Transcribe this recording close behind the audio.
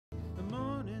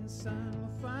sun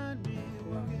will find me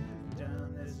walking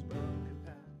down this broken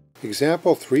path.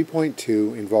 Example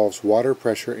 3.2 involves water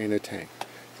pressure in a tank.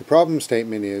 The problem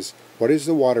statement is, what is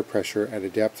the water pressure at a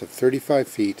depth of 35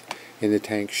 feet in the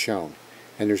tank shown?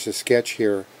 And there's a sketch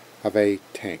here of a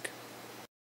tank.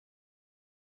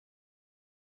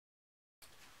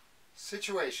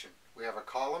 Situation. We have a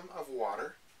column of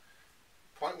water.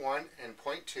 Point 1 and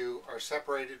point 2 are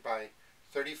separated by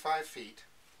 35 feet.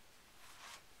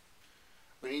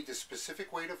 We need the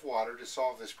specific weight of water to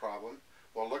solve this problem.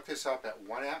 We'll look this up at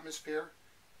 1 atmosphere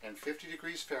and 50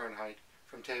 degrees Fahrenheit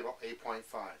from table 8.5.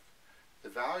 The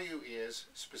value is,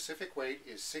 specific weight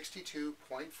is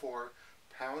 62.4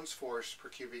 pounds force per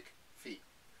cubic feet.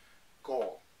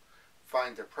 Goal.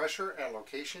 Find the pressure at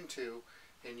location 2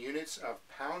 in units of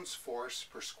pounds force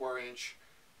per square inch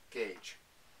gauge.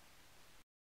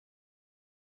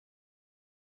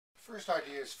 First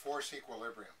idea is force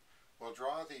equilibrium. We'll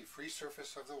draw the free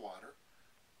surface of the water.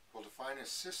 We'll define a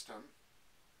system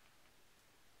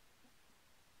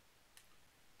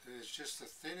that is just the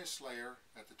thinnest layer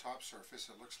at the top surface.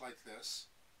 It looks like this.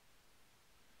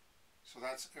 So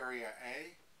that's area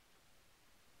A.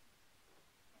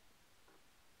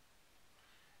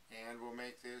 And we'll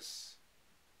make this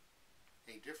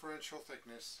a differential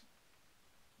thickness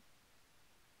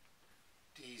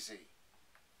dz.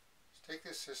 Let's take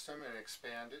this system and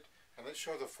expand it, and let's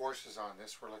show the forces on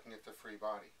this. We're looking at the free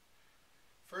body.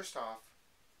 First off,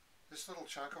 this little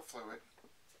chunk of fluid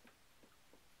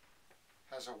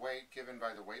has a weight given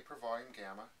by the weight per volume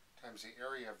gamma times the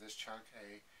area of this chunk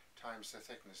A times the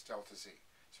thickness delta Z.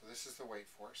 So this is the weight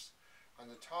force. On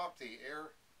the top, the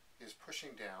air is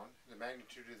pushing down. The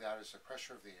magnitude of that is the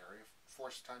pressure of the area,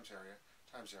 force times area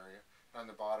times area. And on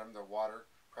the bottom, the water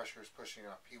pressure is pushing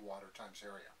up, P water times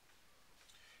area.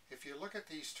 If you look at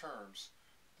these terms,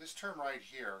 this term right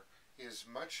here is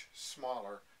much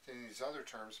smaller than these other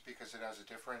terms because it has a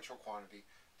differential quantity,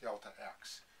 delta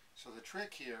X. So the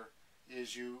trick here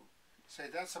is you say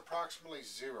that's approximately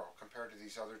 0 compared to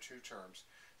these other two terms.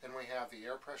 Then we have the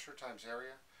air pressure times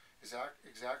area is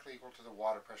exactly equal to the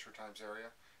water pressure times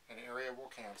area, and area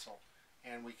will cancel.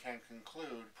 And we can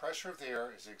conclude pressure of the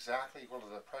air is exactly equal to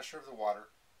the pressure of the water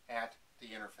at the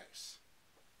interface.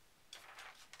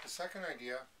 The second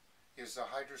idea is the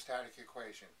hydrostatic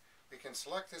equation. We can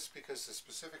select this because the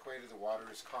specific weight of the water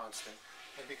is constant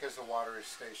and because the water is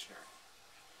stationary.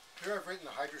 Here I've written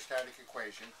the hydrostatic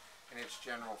equation in its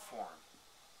general form.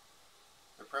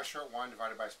 The pressure at 1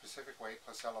 divided by specific weight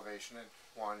plus elevation at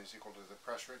 1 is equal to the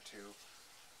pressure at 2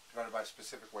 divided by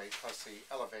specific weight plus the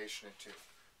elevation at 2.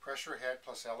 Pressure head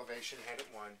plus elevation head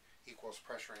at 1 equals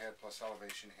pressure head plus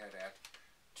elevation head at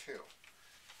 2.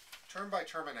 Term by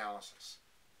term analysis.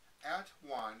 At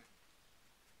 1,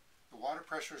 the water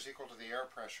pressure is equal to the air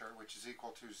pressure, which is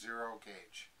equal to 0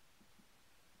 gauge.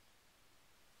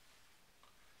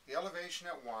 The elevation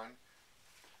at 1,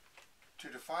 to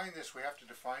define this we have to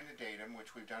define the datum,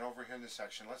 which we've done over here in this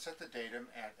section. Let's set the datum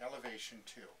at elevation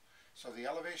 2. So the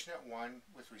elevation at 1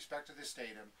 with respect to this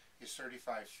datum is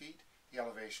 35 feet. The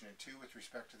elevation at 2 with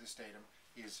respect to this datum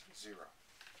is 0.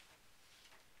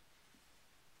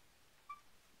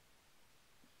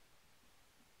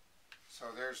 So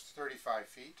there's 35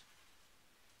 feet.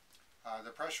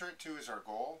 The pressure at 2 is our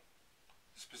goal.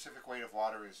 The specific weight of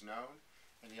water is known.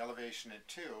 And the elevation at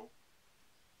 2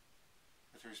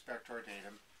 with respect to our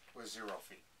datum was 0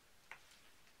 feet.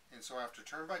 And so after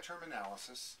term-by-term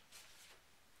analysis,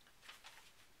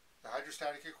 the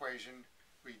hydrostatic equation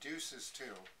reduces to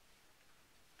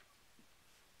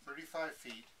 35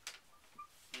 feet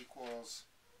equals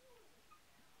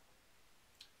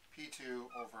P2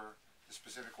 over the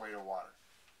specific weight of water.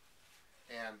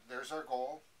 And there's our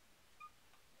goal.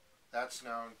 That's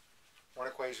known. One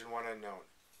equation, one unknown.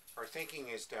 Our thinking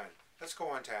is done. Let's go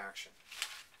on to action.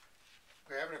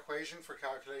 We have an equation for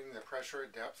calculating the pressure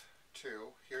at depth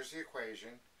 2. Here's the equation.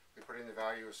 We put in the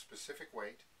value of specific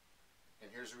weight.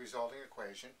 And here's the resulting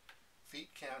equation. Feet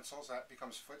cancels, that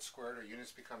becomes foot squared, or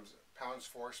units becomes pounds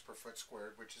force per foot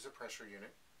squared, which is a pressure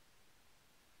unit.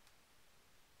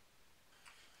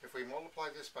 If we multiply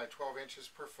this by 12 inches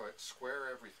per foot,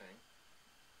 square everything,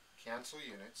 cancel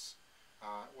units,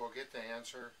 we'll get the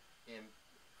answer in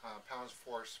pounds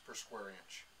force per square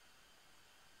inch.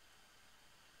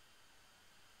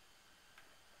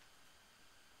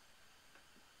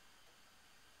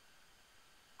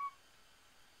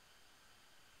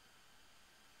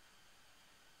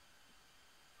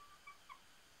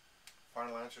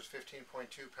 Final answer is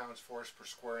 15.2 pounds force per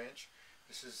square inch.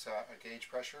 This is a gauge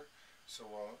pressure, so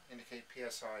we'll indicate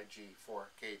PSIG for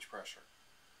gauge pressure.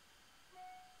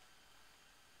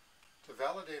 To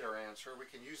validate our answer, we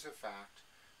can use the fact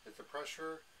that the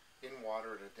pressure in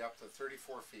water at a depth of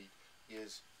 34 feet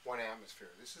is 1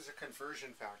 atmosphere. This is a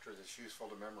conversion factor that's useful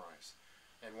to memorize.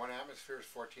 And 1 atmosphere is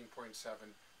 14.7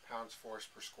 pounds force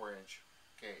per square inch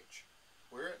gauge.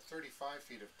 We're at 35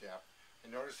 feet of depth,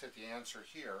 and notice that the answer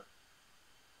here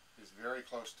is very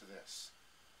close to this.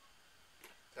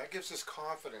 That gives us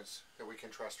confidence that we can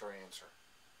trust our answer.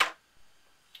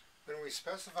 When we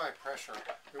specify pressure,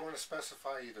 we want to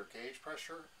specify either gauge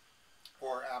pressure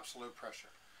or absolute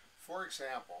pressure. For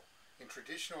example, in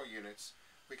traditional units,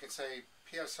 we can say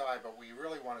PSI, but we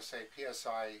really want to say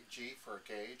PSI-G for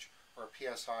gauge or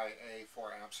PSI-A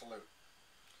for absolute.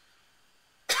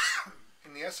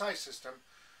 In the SI system,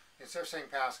 instead of saying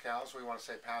pascals, we want to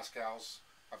say pascals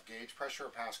of gauge pressure or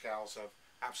pascals of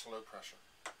absolute pressure.